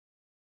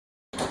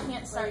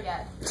can't start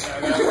yet.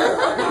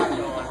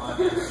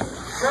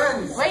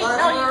 Friends, Wait,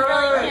 no, you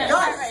really can't.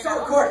 guys,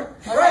 so Courtney.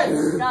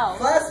 Friends, go.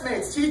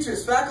 classmates,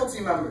 teachers, faculty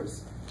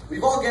members.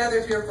 We've all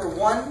gathered here for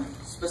one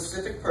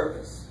specific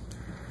purpose: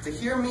 to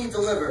hear me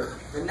deliver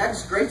the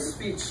next great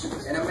speech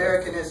in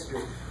American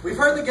history. We've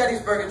heard the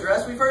Gettysburg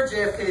Address, we've heard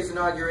JFK's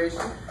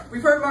inauguration,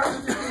 we've heard Martin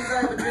Luther King's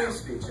I Have a Dream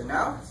speech, and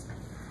now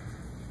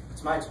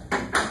it's my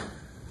turn.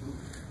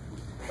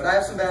 But I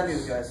have some bad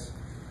news, guys.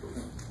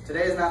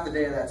 Today is not the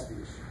day of that speech.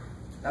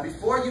 Now,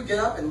 before you get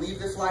up and leave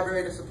this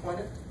library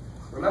disappointed,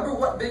 remember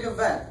what big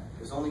event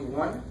is only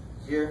 1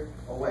 year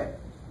away: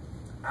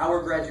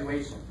 our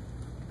graduation.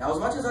 Now, as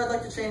much as I'd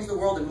like to change the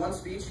world in one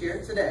speech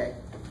here today,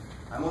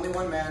 I'm only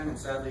one man, and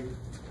sadly,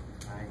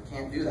 I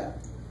can't do that.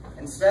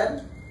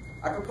 Instead,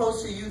 I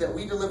propose to you that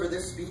we deliver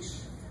this speech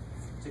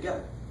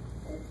together.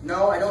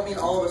 No, I don't mean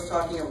all of us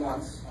talking at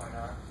once. Why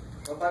not?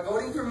 But by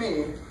voting for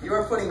me, you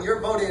are putting your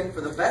vote in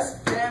for the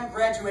best damn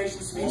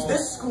graduation speech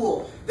this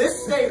school,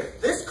 this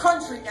state, this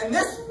country, and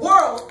this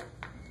world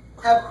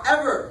have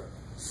ever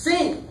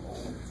seen.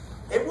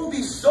 It will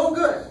be so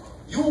good,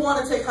 you will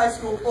want to take high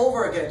school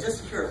over again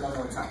just to hear it one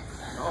more time.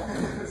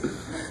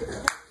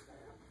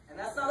 And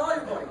that's not all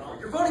you're voting for.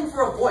 You're voting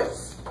for a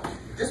voice.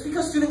 Just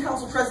because student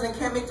council president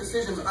can't make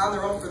decisions on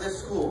their own for this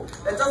school,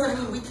 that doesn't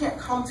mean we can't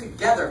come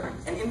together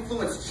and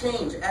influence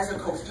change as a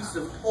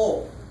cohesive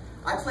whole.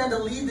 I plan to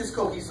lead this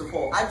cohesive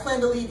whole. I plan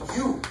to lead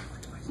you,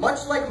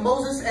 much like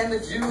Moses and the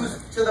Jews,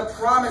 to the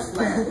promised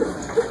land.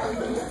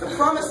 The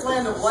promised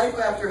land of life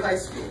after high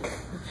school.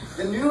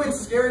 The new and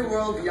scary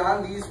world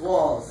beyond these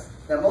walls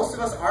that most of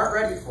us aren't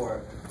ready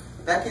for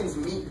beckons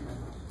me.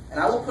 And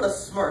I will put a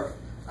smirk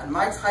on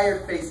my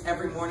tired face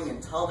every morning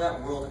and tell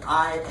that world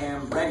I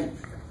am ready.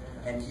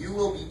 And you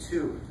will be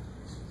too.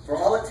 For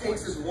all it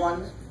takes is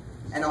 1,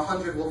 and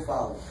 100 will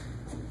follow.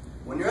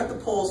 When you're at the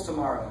polls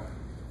tomorrow,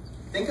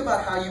 think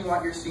about how you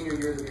want your senior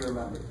year to be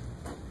remembered.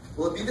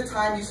 Will it be the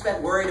time you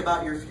spent worried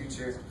about your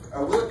future,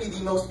 or will it be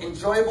the most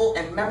enjoyable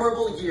and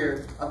memorable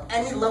year of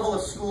any level of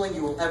schooling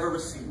you will ever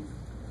receive?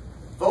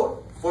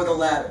 Vote for the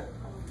latter.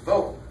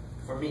 Vote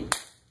for me.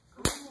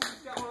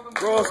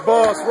 Ross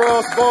boss,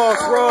 Ross boss,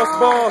 Ross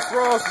boss,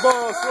 Ross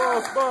boss,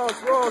 Ross boss,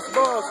 Ross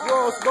boss,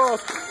 Ross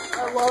boss.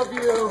 I love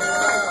you.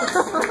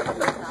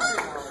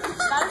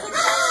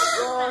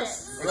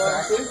 That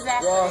was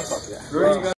exactly. Ross. Exactly. Ross.